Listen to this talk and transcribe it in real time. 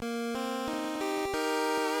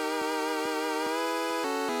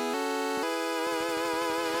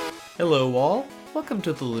Hello all, welcome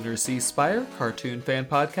to the Lunar Sea Spire Cartoon Fan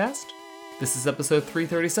Podcast. This is episode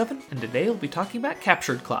 337, and today we'll be talking about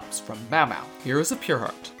Captured Clops from Mau Mau, Heroes of Pure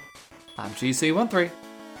Heart. I'm GC13.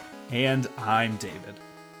 And I'm David.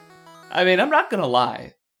 I mean, I'm not gonna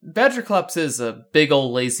lie, Badger Clops is a big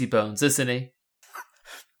ol' lazy bones, isn't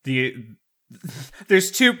he? There's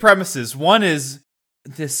two premises. One is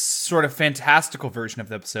this sort of fantastical version of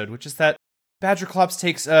the episode, which is that Badger Clops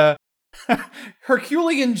takes a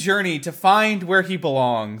Herculean journey to find where he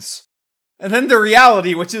belongs. And then the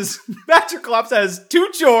reality, which is Badger Clops has two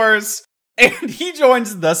chores, and he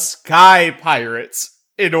joins the Sky Pirates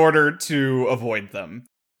in order to avoid them.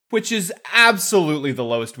 Which is absolutely the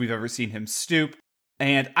lowest we've ever seen him stoop.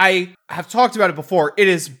 And I have talked about it before. It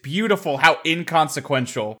is beautiful how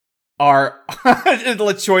inconsequential are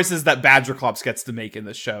the choices that Badger Clops gets to make in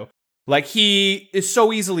this show. Like, he is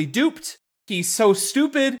so easily duped. He's so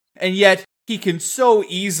stupid, and yet he can so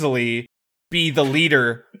easily be the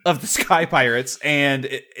leader of the Sky Pirates and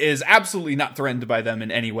is absolutely not threatened by them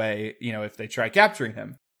in any way, you know, if they try capturing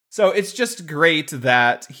him. So it's just great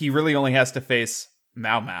that he really only has to face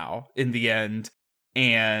Mau Mau in the end,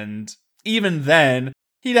 and even then,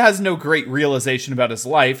 he has no great realization about his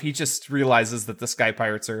life. He just realizes that the Sky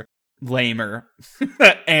Pirates are lamer,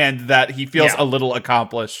 and that he feels a little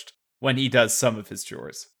accomplished when he does some of his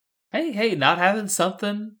chores. Hey, not having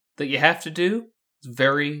something that you have to do is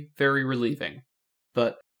very, very relieving.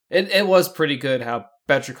 But it was pretty good how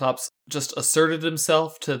Badger Clops just asserted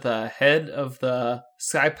himself to the head of the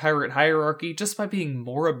Sky Pirate hierarchy just by being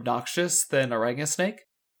more obnoxious than Orangasnake.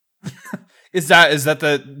 Is that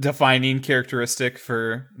the defining characteristic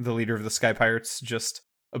for the leader of the Sky Pirates? Just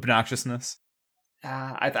obnoxiousness?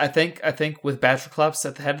 I think with Badger Clops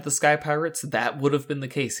at the head of the Sky Pirates, that would have been the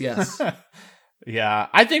case, yes. Yeah,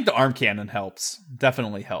 I think the arm cannon helps.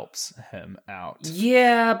 Definitely helps him out.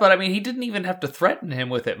 Yeah, but I mean, he didn't even have to threaten him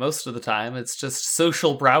with it most of the time. It's just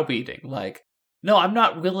social browbeating. Like, no, I'm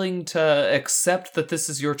not willing to accept that this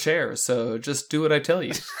is your chair, so just do what I tell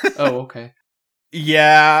you. Oh, okay.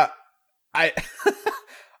 Yeah, I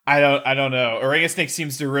don't know. Orangasnake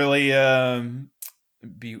seems to really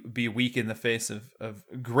be weak in the face of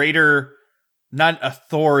greater, not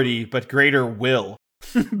authority, but greater will.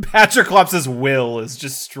 Badger Clops' will is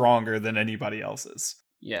just stronger than anybody else's.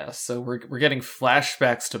 Yeah, so we're getting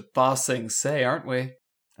flashbacks to Ba Sing Se, aren't we?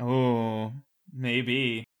 Oh,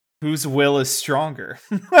 maybe. Whose will is stronger?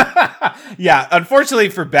 Yeah, unfortunately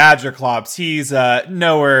for Badger Clops, he's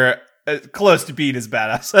nowhere close to being as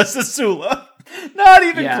badass as Azula. Not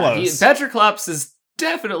even close. Badger Clops is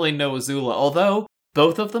definitely no Azula, although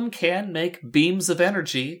both of them can make beams of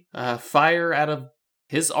energy fire out of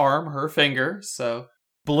his arm, her finger, so...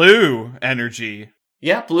 Blue energy.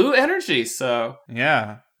 Yeah, blue energy, so...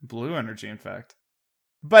 Yeah, blue energy, in fact.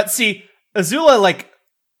 But see, Azula,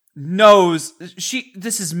 knows...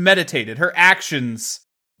 This is meditated. Her actions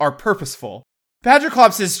are purposeful. Badger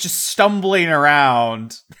Clops is just stumbling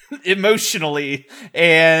around emotionally,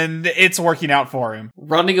 and it's working out for him.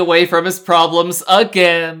 Running away from his problems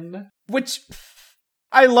again. Which,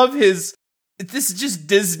 I love his... This is just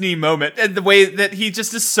Disney moment, and the way that he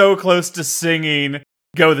just is so close to singing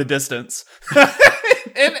Go the Distance.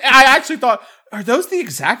 And I actually thought, are those the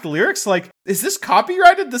exact lyrics? Like, is this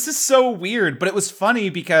copyrighted? This is so weird. But it was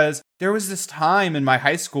funny because there was this time in my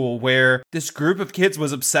high school where this group of kids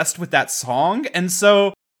was obsessed with that song. And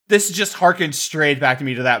so this just harkened straight back to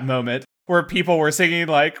me to that moment where people were singing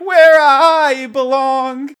like, Where I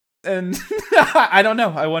Belong. And I don't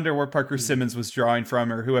know. I wonder where Parker Simmons was drawing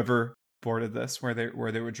from, or whoever boarded this, where they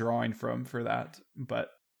were drawing from for that. But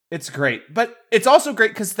it's great. But it's also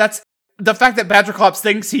great because that's the fact that Badger Clops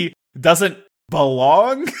thinks he doesn't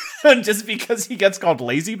belong just because he gets called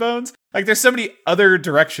Lazy Bones. Like, there's so many other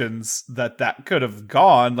directions that could have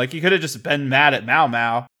gone. Like, he could have just been mad at Mau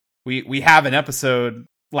Mau. We have an episode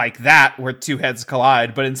like that where two heads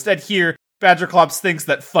collide, but instead here, Badger Clops thinks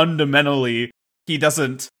that fundamentally he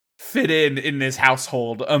doesn't fit in his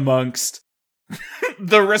household amongst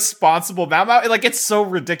the responsible Mau Mau. Like, it's so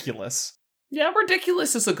ridiculous. Yeah,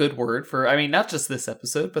 ridiculous is a good word for, I mean, not just this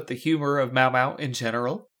episode, but the humor of Mau Mau in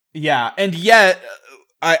general. Yeah, and yet,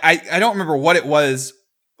 I don't remember what it was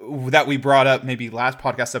that we brought up maybe last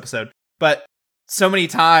podcast episode, but so many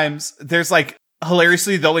times there's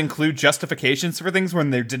hilariously, they'll include justifications for things when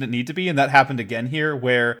there didn't need to be, and that happened again here,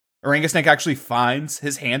 where Orangasnake actually finds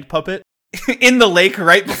his hand puppet in the lake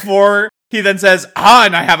right before he then says,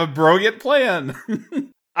 and I have a brilliant plan.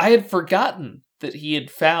 I had forgotten that he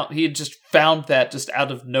had just found that just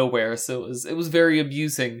out of nowhere, so it was very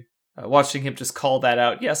amusing watching him just call that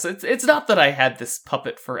out. Yes, it's not that I had this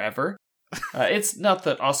puppet forever. It's not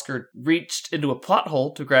that Oscar reached into a plot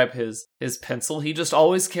hole to grab his pencil. He just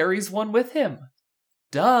always carries one with him.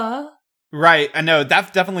 Duh. Right, I know,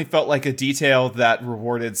 that definitely felt like a detail that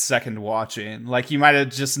rewarded second watching. Like, you might have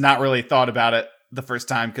just not really thought about it the first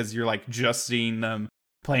time because you're, like, just seeing them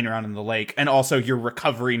playing around in the lake. And also, you're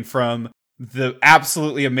recovering from the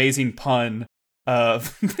absolutely amazing pun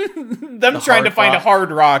of them trying to find a hard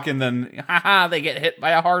rock and then, haha, they get hit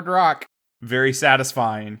by a hard rock. Very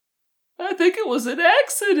satisfying. I think it was an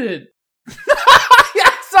accident.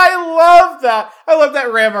 Yes, I love that. I love that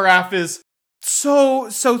Ramaraf is so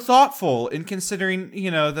thoughtful in considering,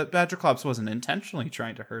 that Badgerclops wasn't intentionally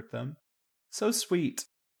trying to hurt them. So sweet.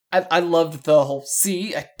 I loved the whole,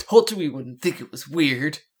 see, I told you we wouldn't think it was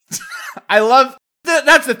weird. I love,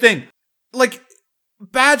 that's the thing. Like,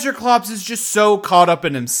 Badgerclops is just so caught up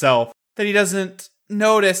in himself that he doesn't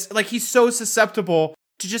notice, like, he's so susceptible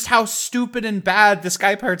to just how stupid and bad the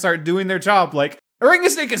Sky Pirates are doing their job. Like,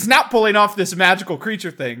 Orangutan is not pulling off this magical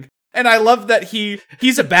creature thing. And I love that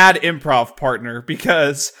he's a bad improv partner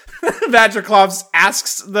because Badgerclops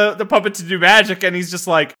asks the puppet to do magic and he's just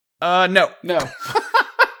like, no.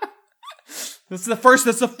 That's the first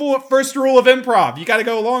rule of improv. You gotta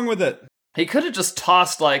go along with it. He could have just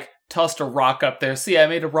tossed a rock up there. See, I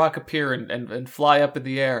made a rock appear and fly up in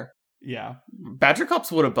the air. Yeah.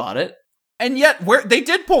 Badgerclops would have bought it. And yet, they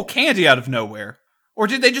did pull candy out of nowhere. Or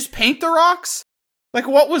did they just paint the rocks? Like,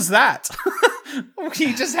 what was that?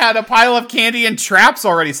 He just had a pile of candy and traps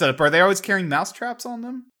already set up. Are they always carrying mouse traps on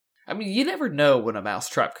them? I mean, you never know when a mouse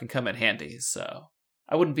trap can come in handy, so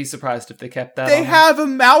I wouldn't be surprised if they kept that. They have a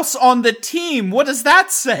mouse on the team. What does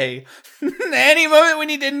that say? Any moment we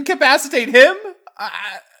need to incapacitate him?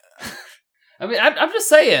 I mean, I'm just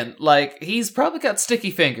saying, like, he's probably got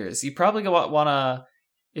sticky fingers. You probably want to...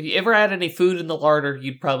 If you ever had any food in the larder,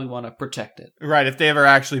 you'd probably want to protect it. Right, if they ever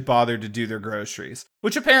actually bothered to do their groceries.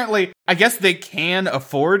 Which apparently, I guess they can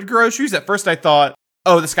afford groceries. At first I thought,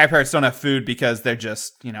 the Sky Pirates don't have food because they're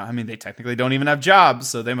just, they technically don't even have jobs,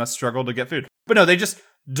 so they must struggle to get food. But no, they just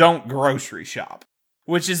don't grocery shop.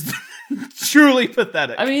 Which is truly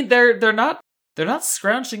pathetic. I mean, they're not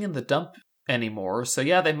scrounging in the dump anymore, so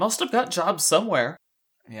yeah, they must have got jobs somewhere.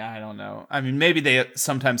 Yeah, I don't know. I mean, maybe they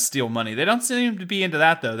sometimes steal money. They don't seem to be into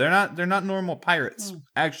that, though. They're not normal pirates,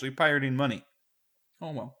 actually pirating money.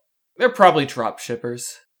 Oh, well. They're probably drop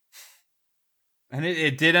shippers. And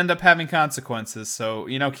it did end up having consequences. So,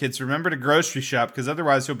 kids, remember to grocery shop, because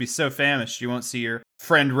otherwise you'll be so famished you won't see your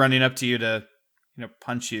friend running up to you to,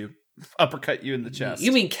 punch you, uppercut you in the chest.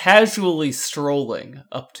 You mean casually strolling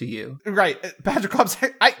up to you? Right.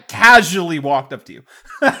 Badgerclops, I casually walked up to you.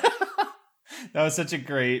 That was such a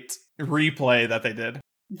great replay that they did.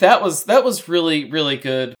 That was really, really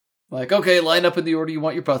good. Like, okay, line up in the order you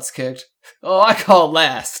want your butts kicked. Oh, I call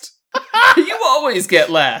last. You always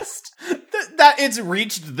get last. That it's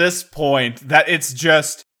reached this point that it's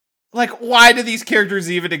just, like, why do these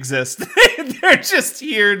characters even exist? They're just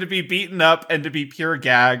here to be beaten up and to be pure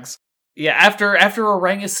gags. Yeah, after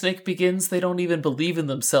Orangutan begins, they don't even believe in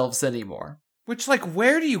themselves anymore. Which, like,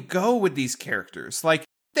 where do you go with these characters? Like,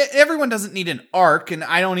 everyone doesn't need an arc, and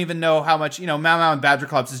I don't even know how much, Mau Mau and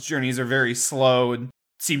Badgerclops' journeys are very slow and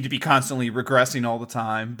seem to be constantly regressing all the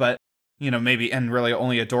time, but, maybe, and really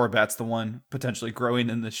only Adorabat's the one potentially growing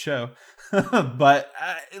in this show. But,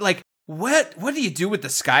 what do you do with the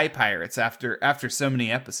Sky Pirates after so many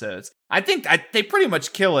episodes? I think they pretty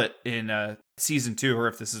much kill it in season 2, or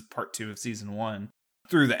if this is part 2 of season 1,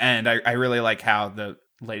 through the end. I really like how the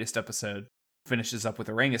latest episode finishes up with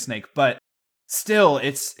Orangutan, but still,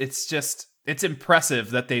 it's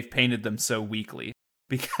impressive that they've painted them so weakly,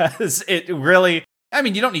 because it really,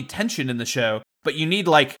 you don't need tension in the show, but you need,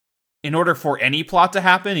 like, in order for any plot to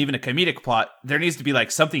happen, even a comedic plot, there needs to be,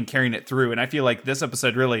 like, something carrying it through, and I feel like this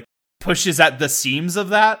episode really pushes at the seams of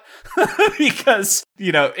that, because,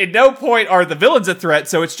 at no point are the villains a threat,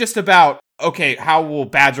 so it's just about, okay, how will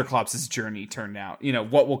Badgerclops' journey turn out?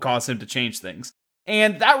 What will cause him to change things?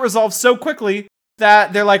 And that resolves so quickly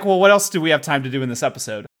that they're like, well, what else do we have time to do in this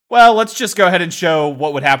episode? Well, let's just go ahead and show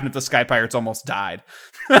what would happen if the Sky Pirates almost died.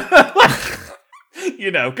 Go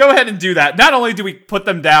ahead and do that. Not only do we put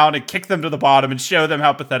them down and kick them to the bottom and show them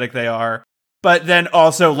how pathetic they are, but then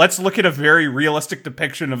also let's look at a very realistic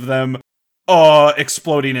depiction of them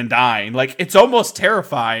exploding and dying. Like, it's almost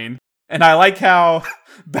terrifying. And I like how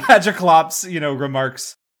Badgerclops,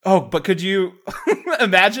 remarks, oh, but could you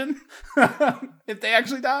imagine if they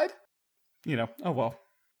actually died? Oh well.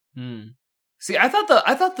 See, I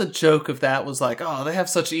thought the joke of that was like, oh, they have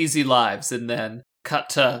such easy lives, and then cut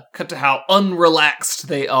to how unrelaxed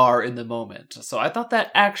they are in the moment. So I thought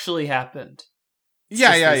that actually happened.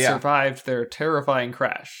 They survived their terrifying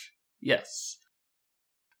crash. Yes.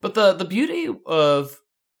 But the beauty of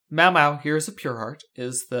Mau Mau, Heroes of Pure Heart,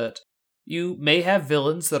 is that you may have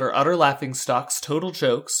villains that are utter laughingstocks, total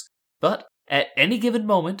jokes, but at any given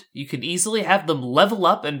moment, you can easily have them level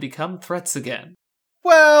up and become threats again.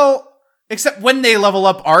 Well, except when they level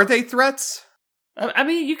up, are they threats? I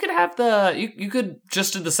mean, you could have you could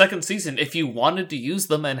just in the second season, if you wanted to use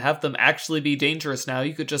them and have them actually be dangerous now,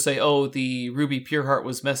 you could just say, oh, the Ruby Pureheart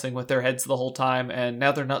was messing with their heads the whole time, and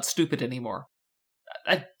now they're not stupid anymore.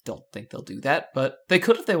 I don't think they'll do that, but they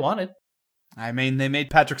could if they wanted. I mean, they made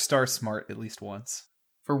Patrick Star smart at least once.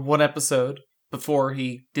 For one episode, before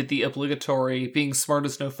he did the obligatory, being smart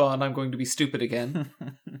is no fun, I'm going to be stupid again.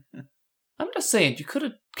 I'm just saying, you could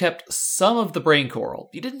have kept some of the brain coral.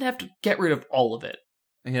 You didn't have to get rid of all of it.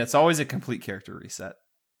 Yeah, it's always a complete character reset.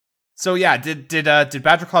 So yeah, did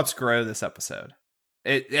Badgerclops grow this episode?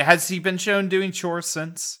 Has he been shown doing chores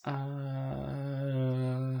since? I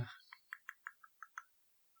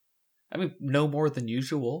mean, no more than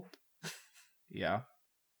usual. Yeah.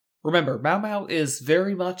 Remember, Mau Mau is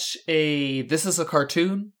very much this is a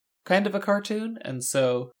cartoon, kind of a cartoon, and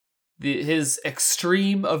so his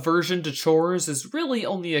extreme aversion to chores is really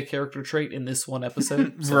only a character trait in this one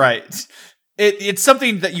episode. So. Right. It's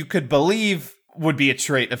something that you could believe would be a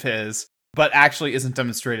trait of his, but actually isn't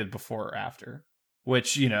demonstrated before or after.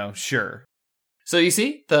 Which, sure. So you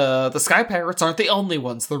see, the Sky Pirates aren't the only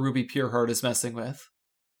ones the Ruby Pureheart is messing with.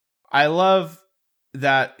 I love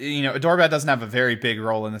that, Adorabat doesn't have a very big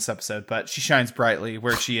role in this episode, but she shines brightly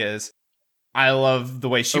where she is. I love the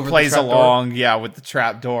way she plays along, with the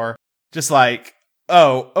trapdoor. Just like,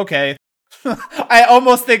 oh, okay. I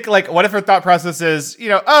almost think, what if her thought process is,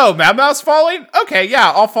 oh, Mau Mau's falling? Okay,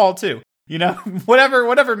 yeah, I'll fall too.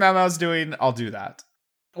 Whatever Mau Mau's doing, I'll do that.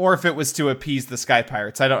 Or if it was to appease the Sky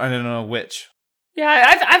Pirates, I don't know which. Yeah,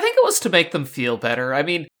 I think it was to make them feel better. I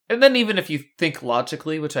mean, and then even if you think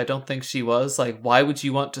logically, which I don't think she was, why would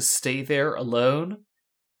you want to stay there alone?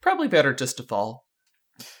 Probably better just to fall.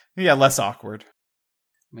 Yeah, less awkward.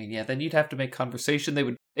 I mean, yeah, then you'd have to make conversation. They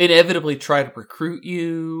would inevitably try to recruit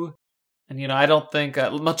you. And, I don't think,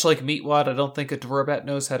 much like Meatwad, I don't think Adorabat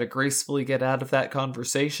knows how to gracefully get out of that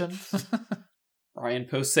conversation. Ryan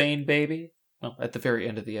Posehn, baby. Well, at the very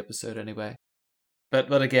end of the episode, anyway.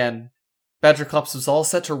 But again, Badgerclops was all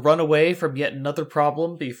set to run away from yet another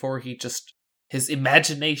problem before his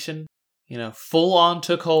imagination, full on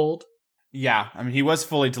took hold. Yeah, I mean, he was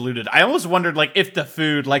fully deluded. I almost wondered, if the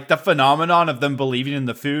food, the phenomenon of them believing in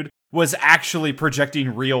the food was actually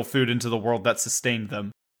projecting real food into the world that sustained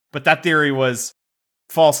them. But that theory was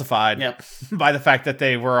falsified by the fact that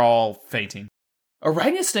they were all fainting.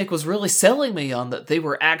 Orangasnake was really selling me on that they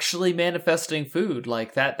were actually manifesting food,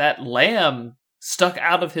 that lamb stuck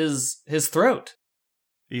out of his throat.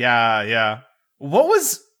 Yeah. What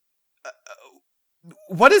is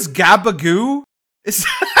Gabagoo? Is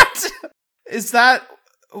that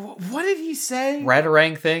what did he say?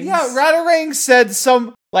 Ratarang things? Yeah, Ratarang said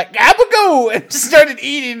some Gabagoo and started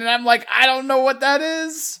eating, and I'm like, I don't know what that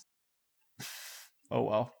is. Oh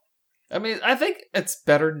well. I mean, I think it's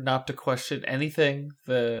better not to question anything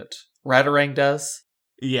that Ratarang does.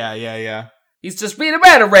 Yeah. He's just being a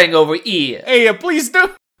Ratarang over here. Hey, please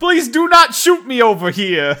do not shoot me over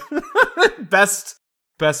here. Best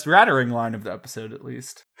Ratarang line of the episode, at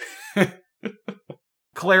least.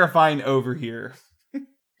 Clarifying over here.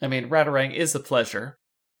 I mean, Ratarang is a pleasure.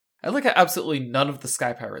 I like how absolutely none of the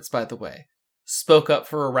Sky Pirates, by the way, spoke up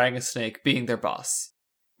for Orangasnake being their boss.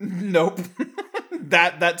 Nope.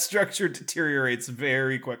 That structure deteriorates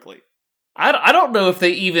very quickly. I don't know if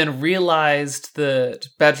they even realized that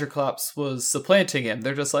Badgerclops was supplanting him.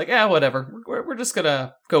 They're just like, whatever. We're just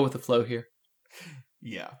gonna go with the flow here.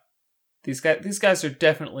 Yeah. These guys are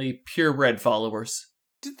definitely purebred followers.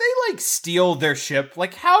 Did they steal their ship?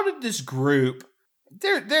 How did this group?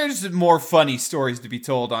 There's more funny stories to be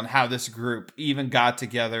told on how this group even got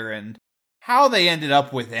together and how they ended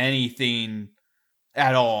up with anything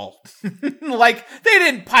at all. They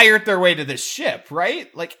didn't pirate their way to the ship, right?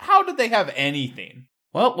 How did they have anything?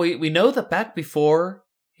 Well, we know that back before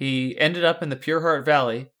he ended up in the Pureheart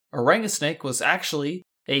Valley, Orangasnake was actually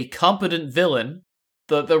a competent villain.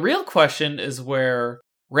 The real question is where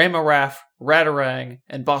Ramaraf, Ratarang,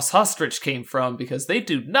 and Boss Hostrich came from, because they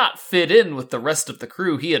do not fit in with the rest of the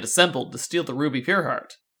crew he had assembled to steal the Ruby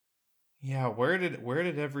Pureheart. Yeah, where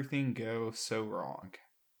did everything go so wrong?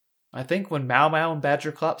 I think when Mau Mau and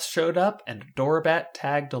Badgerclops showed up and Adorabat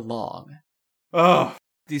tagged along. Oh,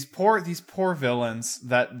 these poor villains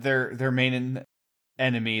that their main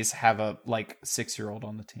enemies have a 6-year-old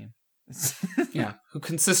on the team. Yeah, who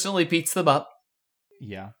consistently beats them up.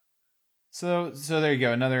 Yeah. So there you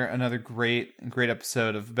go. Another great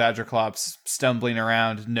episode of Badgerclops stumbling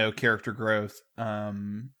around, no character growth,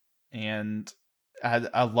 and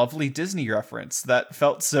a lovely Disney reference that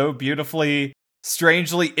felt so beautifully,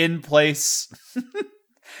 strangely in place,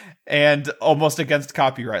 and almost against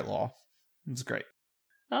copyright law. It was great.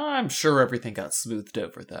 I'm sure everything got smoothed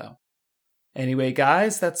over, though. Anyway,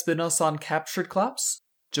 guys, that's been us on Captured Clops.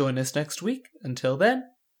 Join us next week. Until then,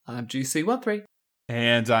 I'm GC13.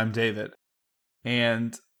 And I'm David.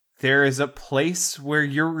 And there is a place where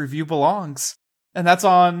your review belongs. And that's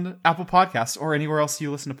on Apple Podcasts or anywhere else you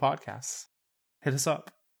listen to podcasts. Hit us up.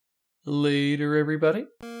 Later, everybody.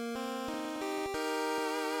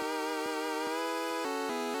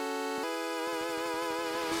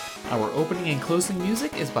 Our opening and closing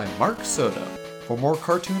music is by Mark Soto. For more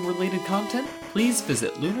cartoon-related content, please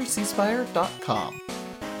visit lunarceasefire.com.